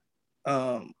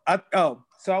so I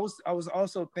was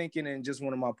also thinking, and just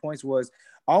one of my points was,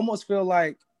 I almost feel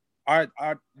like are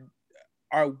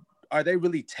they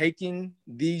really taking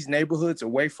these neighborhoods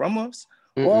away from us,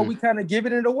 or are we kind of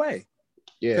giving it away?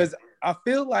 Yeah. I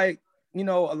feel like, you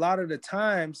know, a lot of the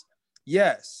times,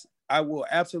 yes, I will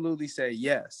absolutely say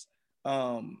yes.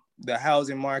 The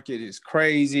housing market is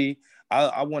crazy.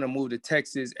 I want to move to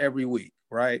Texas every week,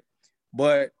 right?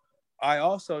 But I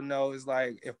also know it's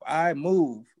like, if I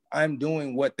move, I'm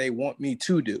doing what they want me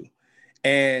to do.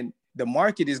 And the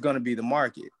market is going to be the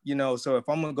market, you know? So if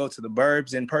I'm going to go to the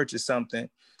burbs and purchase something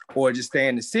or just stay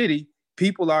in the city,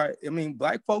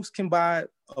 Black folks can buy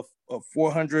a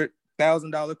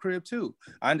 $400,000 crib too.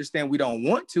 I understand we don't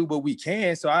want to, but we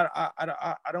can. So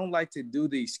I don't like to do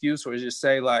the excuse or just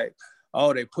say like,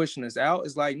 oh, they're pushing us out.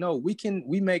 It's like, no, we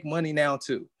make money now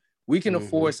too. We can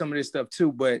afford some of this stuff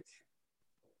too, but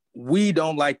we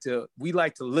like to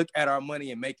look at our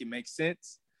money and make it make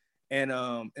sense. And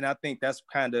I think that's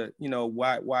kind of, you know,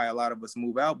 why a lot of us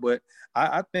move out. But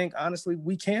I think honestly,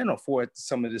 we can afford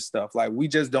some of this stuff. Like, we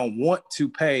just don't want to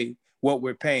pay what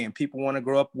we're paying. People want to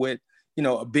grow up with, you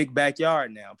know, a big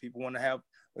backyard now. People want to have,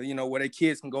 you know, where their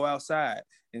kids can go outside.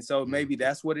 And so maybe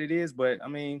that's what it is. But I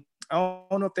mean, I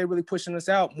don't know if they're really pushing us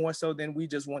out more so than we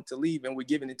just want to leave and we're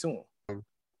giving it to them.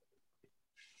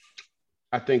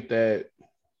 I think that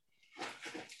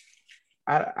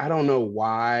I don't know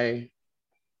why.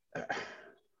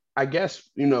 I guess,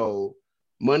 you know,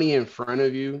 money in front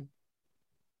of you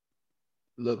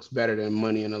looks better than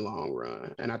money in the long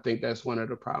run. And I think that's one of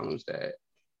the problems that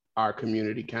our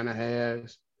community kind of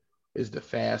has, is the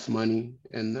fast money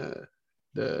and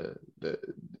the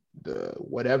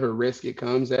whatever risk it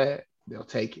comes at, they'll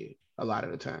take it a lot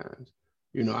of the times.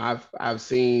 You know, I've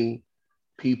seen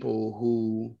people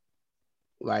who,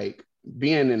 like,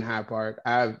 being in Hyde Park,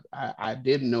 I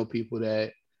didn't know people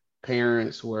that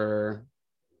parents were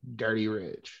dirty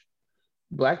rich.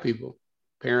 Black people,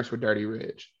 parents were dirty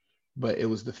rich, but it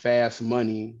was the fast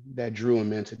money that drew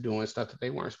them into doing stuff that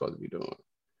they weren't supposed to be doing.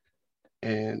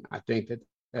 And I think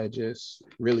that just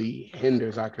really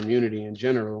hinders our community in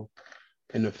general.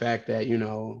 And the fact that, you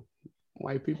know,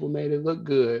 white people made it look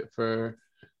good for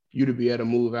you to be able to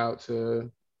move out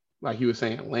to, like you were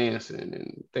saying, Lansing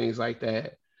and things like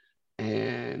that,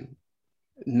 and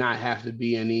not have to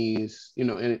be in these, you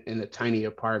know, in the tiny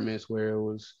apartments where it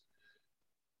was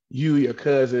you, your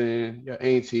cousin, your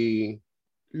auntie,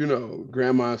 you know,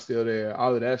 grandma's still there,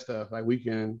 all of that stuff. Like,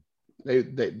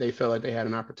 they felt like they had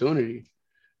an opportunity.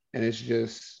 And it's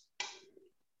just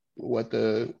what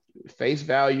the face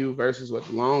value versus what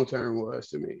the long term was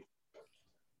to me.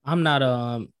 I'm not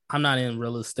in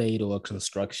real estate or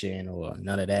construction or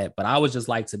none of that, but I would just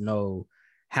like to know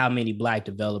how many Black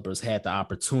developers had the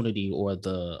opportunity or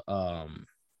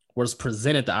was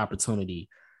presented the opportunity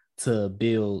to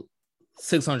build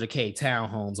 600K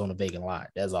townhomes on a vacant lot.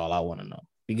 That's all I want to know,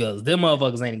 because them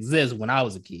motherfuckers ain't exist when I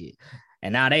was a kid,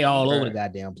 and now they all over the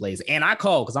goddamn place. And I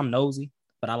call because I'm nosy,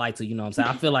 but I like to, you know what I'm saying?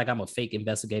 I feel like I'm a fake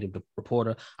investigative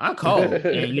reporter. I called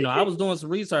and, you know, I was doing some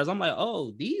research. I'm like,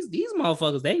 oh, these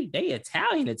motherfuckers, they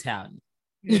Italian.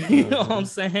 You know what I'm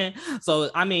saying? So,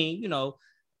 I mean, you know,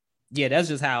 yeah, that's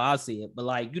just how I see it. But,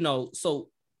 like, you know, so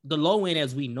the low end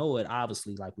as we know it,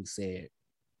 obviously, like we said,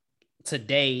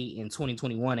 today in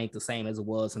 2021 ain't the same as it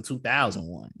was in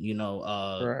 2001. You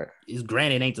know, it's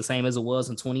granted ain't the same as it was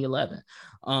in 2011.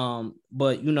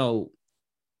 But, you know,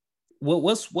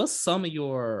 what's some of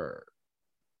your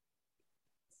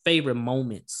favorite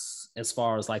moments as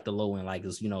far as like the low end, like,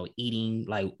 is, you know, eating,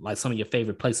 like some of your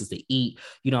favorite places to eat,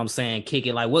 you know what I'm saying, kick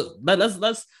it, like, what,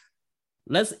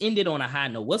 let's end it on a high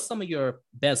note. What's some of your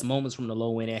best moments from the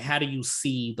low end, and how do you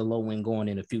see the low end going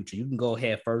in the future? You can go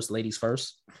ahead first, ladies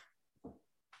first.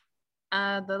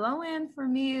 The low end for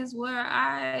me is where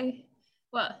I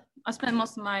spent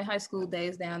most of my high school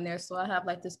days down there, so I have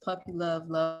like this puppy love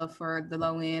for the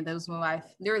low end. That was when I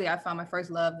found my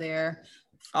first love there.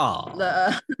 Oh,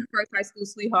 the first high school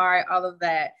sweetheart, all of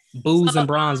that. Booze in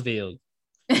Bronzeville.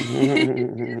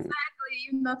 Exactly.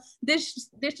 You know,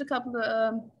 ditched a couple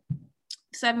of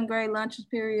 7th grade lunch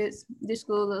periods, ditched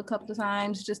school a couple of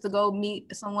times just to go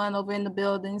meet someone over in the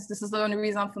buildings. This is the only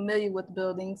reason I'm familiar with the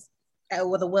buildings,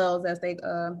 or the wells as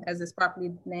it's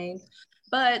properly named.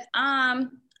 But I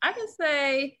can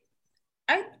say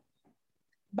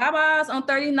Baba's on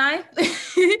 39th,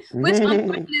 which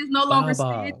unfortunately is no longer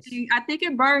standing. I think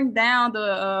it burned down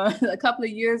a couple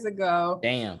of years ago.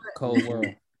 Damn, cold world.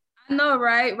 I know,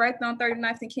 right? Right there on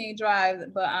 39th and King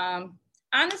Drive. But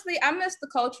honestly, I miss the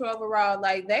culture overall.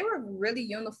 Like, they were really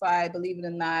unified, believe it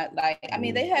or not. Like, I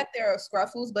mean, they had their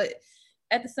scruffles, but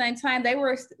at the same time, they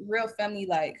were real family.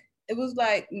 Like, it was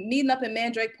like meeting up in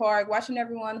Mandrake Park, watching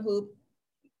everyone hoop,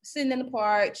 sitting in the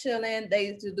park, chilling. They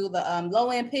used to do the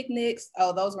low-end picnics.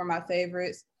 Oh, those were my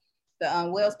favorites. The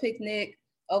Wells picnic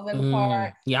over in the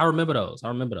park. Yeah, I remember those.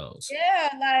 Yeah,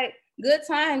 like good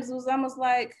times. It was almost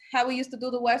like how we used to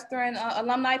do the Western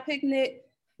alumni picnic,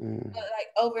 like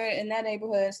over in that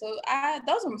neighborhood. So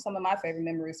those are some of my favorite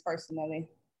memories personally.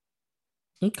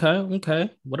 Okay.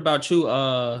 What about you?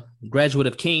 Graduate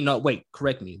of King? No, wait,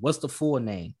 correct me. What's the full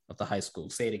name of the high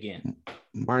school? Say it again.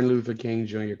 Martin Luther King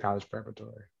Jr. College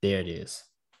Preparatory. There it is.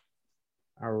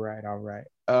 All right.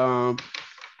 I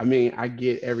mean, I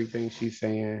get everything she's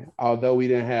saying. Although we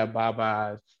didn't have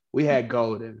Bye-Byes, we had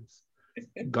Goldens.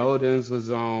 Goldens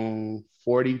was on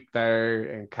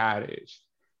 43rd and Cottage.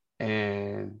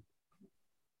 And,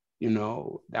 you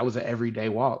know, that was an everyday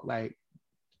walk. Like,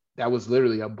 that was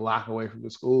literally a block away from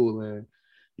the school. And,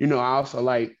 you know, I also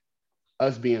like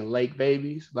us being lake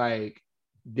babies. Like,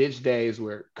 ditch days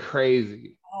were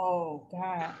crazy. Oh,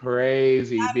 God.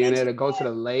 Crazy. Being able to go to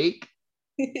the lake.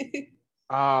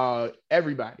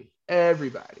 Everybody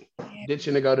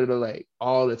ditching to go to the lake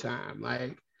all the time.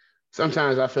 Like,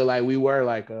 sometimes I feel like we were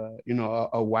like a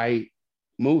white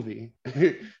movie.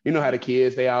 You know how the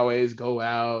kids, they always go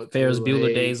out. Ferris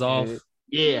Bueller Days Off.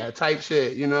 Yeah, type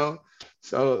shit, you know?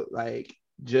 So like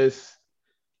just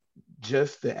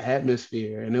the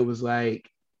atmosphere. And it was like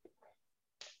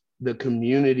the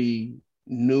community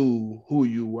knew who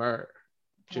you were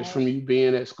just from you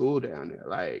being at school down there.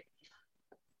 Like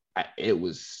it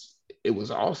was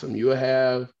awesome. You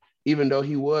have, even though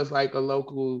he was like a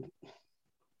local,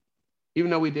 even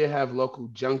though we did have local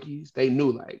junkies, they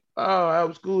knew like, oh, I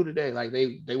was cool today. Like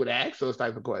they would ask those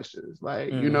type of questions.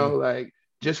 Like, you know, like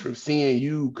just from seeing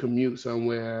you commute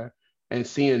somewhere and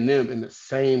seeing them in the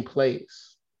same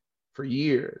place for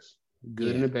years,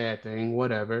 good and a bad thing,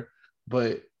 whatever.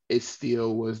 But it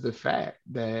still was the fact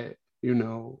that, you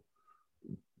know,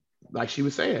 like she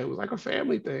was saying, it was like a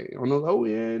family thing. On the low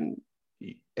end,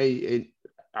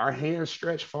 our hands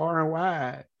stretched far and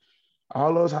wide.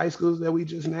 All those high schools that we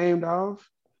just named off,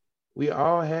 we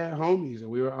all had homies and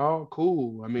we were all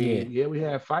cool. I mean, yeah, we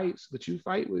had fights, but you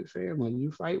fight with family,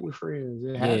 you fight with friends.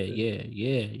 Yeah.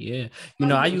 You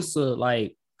know, I used to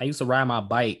ride my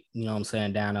bike, you know what I'm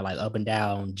saying, down there, like up and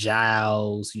down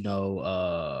Giles, you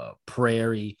know,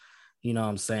 Prairie, you know what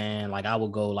I'm saying? Like I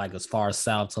would go like as far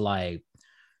south to like,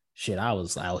 shit, I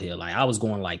was out here, like I was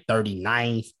going like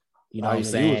 39th. You know what I'm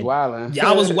saying? You was wilding. Yeah,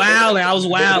 I was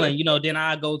wilding. You know, then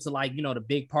I go to like, you know, the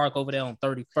big park over there on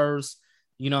 31st.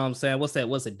 You know what I'm saying? What's that?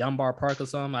 What's it? Dunbar Park or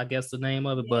something? I guess the name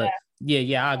of it. But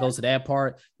yeah, I go to that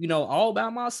part, you know, all by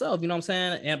myself. You know what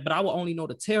I'm saying? But I would only know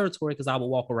the territory because I would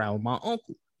walk around with my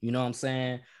uncle. You know what I'm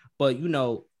saying? But, you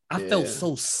know, I felt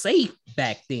so safe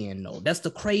back then, though. That's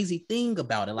the crazy thing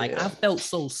about it. Like, I felt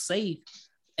so safe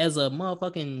as a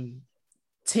motherfucking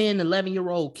 10,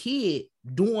 11-year-old kid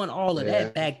doing all of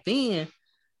that back then.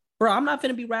 Bro, I'm not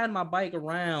finna be riding my bike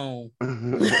around,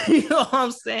 you know what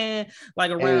I'm saying?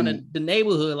 Like around the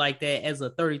neighborhood like that as a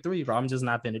 33, bro. I'm just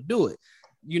not finna do it.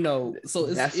 You know, so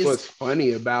that's what's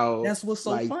funny about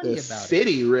the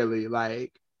city, really.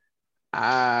 Like,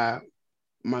 my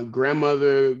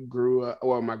grandmother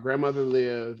my grandmother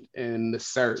lived in the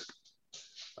Cirque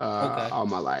all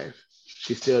my life.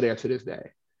 She's still there to this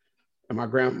day. And my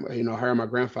her and my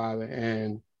grandfather.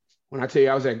 And when I tell you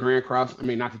I was at Grand Cross, I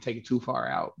mean, not to take it too far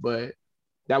out, but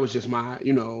that was just my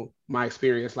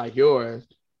experience like yours.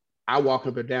 I walk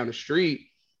up and down the street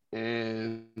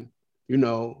and, you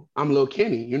know, I'm little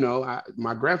Kenny, you know,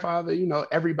 my grandfather, you know,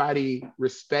 everybody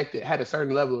had a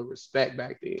certain level of respect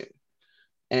back then.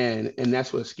 And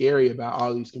that's what's scary about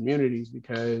all these communities,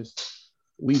 because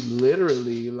we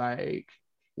literally like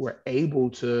were able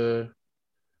to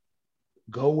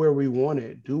go where we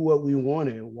wanted, do what we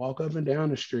wanted, walk up and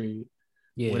down the street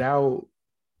without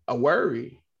a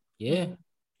worry. Yeah.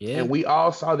 And we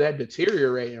all saw that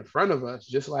deteriorate in front of us,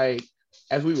 just like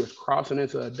as we was crossing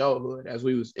into adulthood, as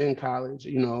we was in college,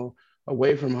 you know,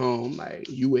 away from home, like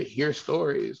you would hear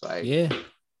stories like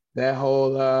that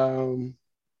whole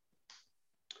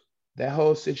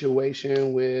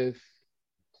situation with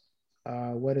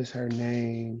what is her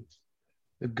name?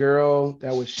 The girl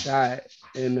that was shot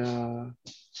in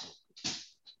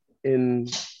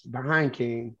Behind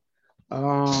King. I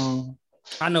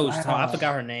know what you're talking. I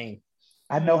forgot her name.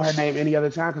 I know her name any other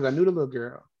time because I knew the little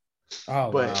girl. Oh,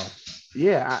 but wow.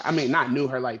 Yeah, I mean, not knew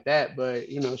her like that, but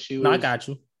you know, she was I got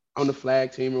you. on the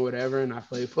flag team or whatever, and I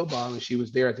played football, and she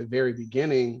was there at the very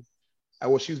beginning.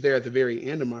 She was there at the very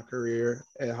end of my career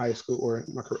at high school, or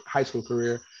my high school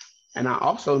career, and I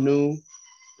also knew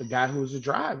the guy who was the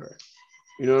driver.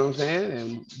 You know what I'm saying?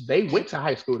 And they went to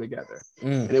high school together,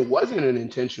 and it wasn't an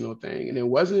intentional thing, and it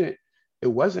wasn't.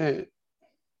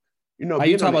 You know, are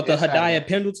you talking about the Hadiya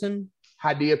Pendleton?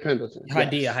 Hadiya Pendleton.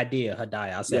 Hadiya.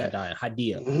 I said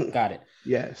Hadiya. Got it.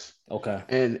 Yes. Okay.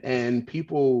 And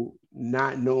people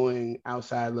not knowing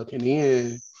outside looking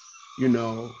in, you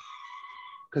know,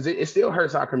 because it still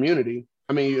hurts our community.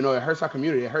 I mean, you know, it hurts our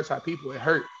community. It hurts our people. It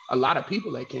hurt a lot of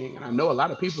people at King. And I know a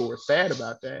lot of people were sad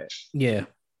about that. Yeah.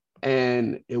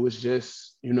 And it was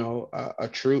just, you know, a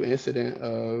true incident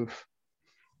of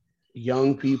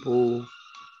young people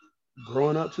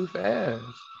growing up too fast.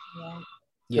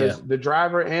 Because the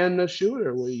driver and the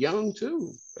shooter were young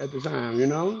too at the time, you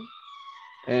know?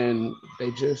 And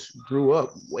they just grew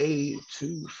up way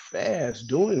too fast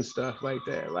doing stuff like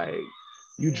that. Like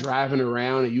you driving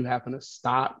around and you happen to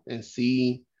stop and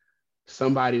see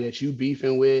somebody that you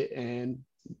beefing with. And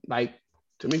like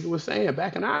Tamika was saying,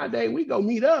 back in our day, we go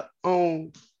meet up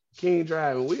on King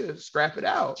Drive and we'd scrap it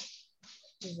out.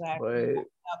 Exactly. But,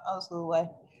 old school way.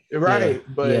 Right.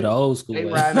 Yeah. But the old school they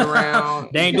way. riding around.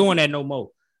 They ain't doing that no more.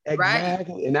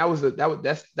 Exactly. Right. And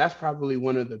that's probably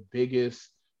one of the biggest,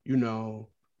 you know,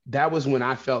 that was when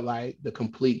I felt like the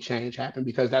complete change happened,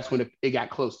 because that's when it got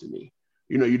close to me.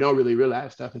 You know, you don't really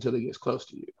realize stuff until it gets close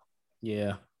to you.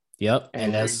 Yeah. Yep.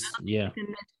 And that's,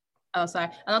 Oh, sorry.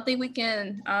 I don't think we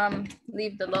can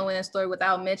leave the low end story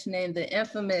without mentioning the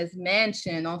infamous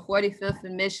mansion on 45th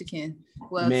in Michigan.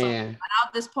 Well,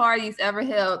 without this party's ever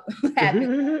held. Let's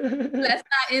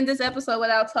not end this episode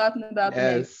without talking about the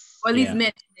mansion, or at least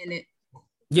mentioning it.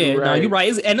 Yeah, no, you're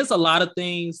right. And it's a lot of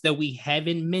things that we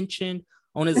haven't mentioned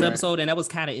on this episode, and that was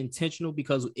kind of intentional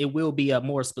because it will be a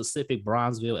more specific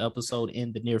Bronzeville episode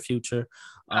in the near future.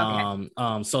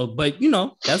 Okay. So, but you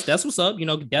know, that's what's up. You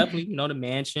know, definitely, you know, the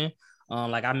mansion.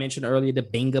 Like I mentioned earlier, the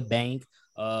Binga Bank.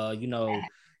 You know,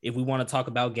 if we want to talk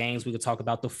about games, we could talk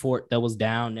about the fort that was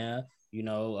down there. You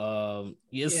know,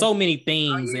 there's so many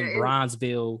things in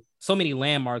Bronzeville. So many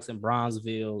landmarks in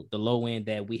Bronzeville, the low end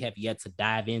that we have yet to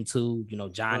dive into, you know,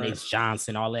 John H.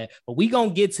 Johnson, all that. But we gonna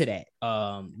get to that.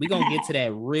 We gonna get to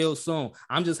that real soon.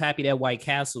 I'm just happy that White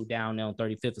Castle down there on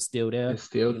 35th is still there. It's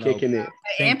still kicking it.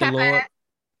 Thank the Lord.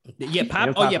 Yeah,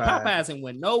 Popeyes ain't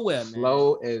went nowhere, man.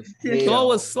 Slow as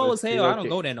hell. I don't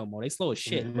go there no more. They slow as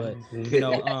shit. But you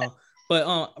know,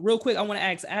 real quick, I want to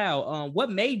ask Al, what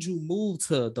made you move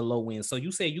to the low end? So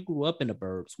you said you grew up in the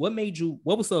burbs. What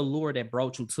was the allure that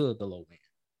brought you to the low end?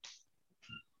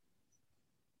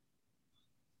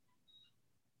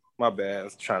 My bad. I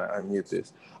was trying to unmute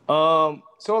this.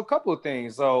 So a couple of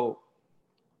things. So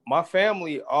my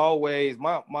family always,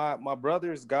 my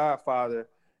brother's godfather,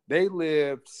 they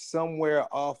lived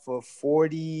somewhere off of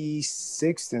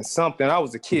 46th and something. I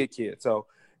was a kid. So,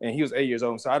 and he was 8 years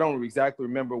old. So I don't exactly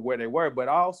remember where they were, but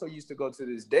I also used to go to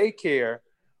this daycare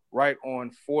right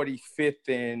on 45th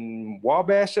and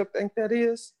Wabash, I think that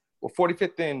is, or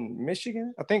 45th in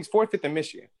Michigan. I think it's 45th in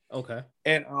Michigan. Okay.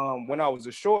 And when I was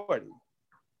a shorty.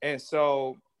 And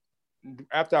so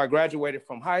after I graduated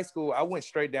from high school, I went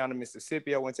straight down to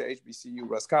Mississippi. I went to HBCU,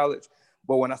 Russ College.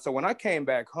 But when I came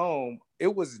back home, it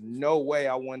was no way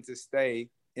I wanted to stay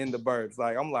in the burbs.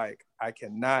 Like, I'm like, I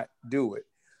cannot do it.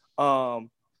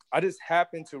 I just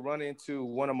happened to run into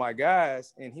one of my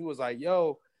guys, and he was like,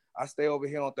 yo, I stay over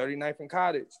here on 39th and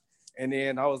Cottage. And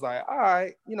then I was like, all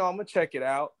right, you know, I'm going to check it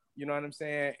out. You know what I'm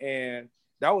saying? And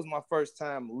that was my first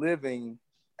time living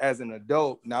as an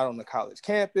adult, not on the college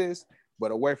campus, but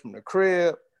away from the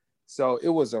crib. So it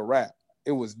was a wrap.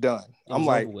 It was done. I'm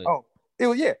like, oh, it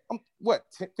was,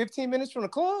 15 minutes from the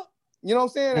club? You know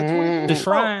what I'm saying? The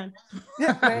Shrine.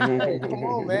 Yeah, man. Hey, come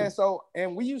on, man. So,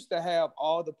 and we used to have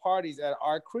all the parties at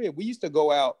our crib. We used to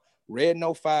go out, Red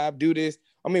No 5, do this.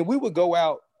 I mean, we would go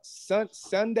out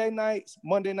Sunday nights,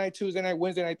 Monday night, Tuesday night,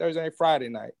 Wednesday night, Thursday night, Friday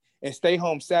night, and stay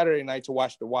home Saturday night to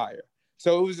watch The Wire.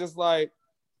 So it was just like,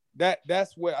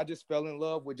 that's where I just fell in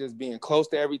love with, just being close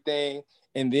to everything.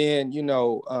 And then, you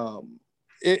know,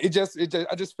 I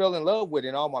just fell in love with it.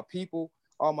 And all my people,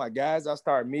 all my guys, I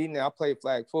started meeting. I played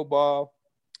flag football,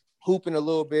 hooping a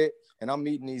little bit, and I'm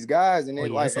meeting these guys. And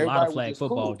then like a lot of flag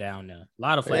football down there. A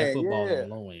lot of flag football on the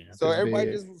low end. So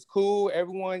everybody just was cool.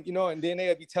 Everyone, you know, and then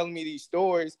they'd be telling me these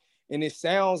stories, and it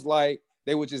sounds like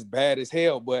they were just bad as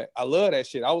hell. But I love that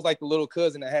shit. I was like the little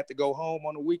cousin that had to go home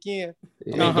on the weekend.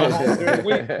 Go home during the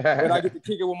week. When I get to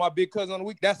kick it with my big cousin on the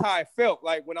week, that's how I felt.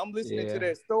 Like when I'm listening to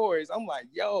their stories, I'm like,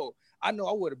 yo, I know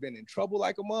I would have been in trouble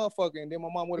like a motherfucker. And then my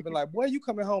mom would have been like, boy, you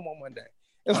coming home on Monday.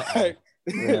 And like,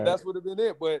 that's would have been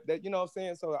it. But that, you know what I'm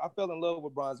saying? So I fell in love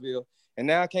with Bronzeville, and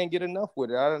now I can't get enough with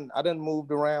it. I done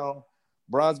moved around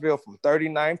Bronzeville from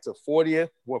 39th to 40th.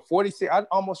 Well, 46, I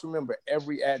almost remember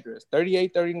every address.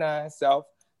 3839 South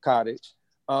Cottage.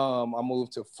 I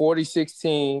moved to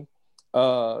 4016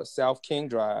 South King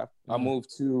Drive. I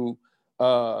moved to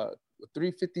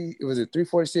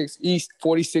 346 East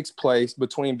 46th Place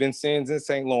between Vincennes and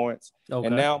St. Lawrence. Okay.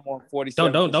 And now I'm on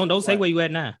 47th. Don't say where you at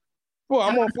now. Well,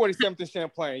 I'm on 47th and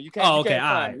Champlain. You can't. Oh, okay, you can't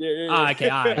all find right. it. Yeah. Okay,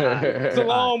 all right. It's a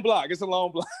long block. It's a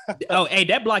long block. Oh, hey,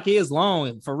 that block is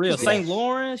long for real. Yeah. St.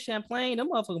 Lawrence, Champlain, them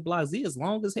motherfucking blocks is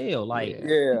long as hell. Like,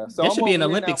 Yeah. So that I'm should be an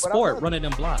over here Olympic now, but I sport love running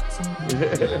them blocks.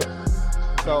 Yeah.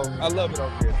 So I love it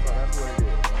over here. So that's what it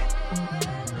is.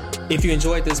 If you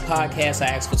enjoyed this podcast, I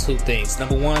ask for two things.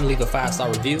 Number one, leave a 5-star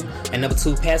review. And number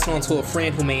two, pass it on to a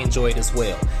friend who may enjoy it as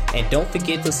well. And don't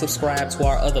forget to subscribe to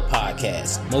our other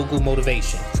podcast, Mogul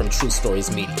Motivation from True Stories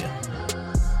Media.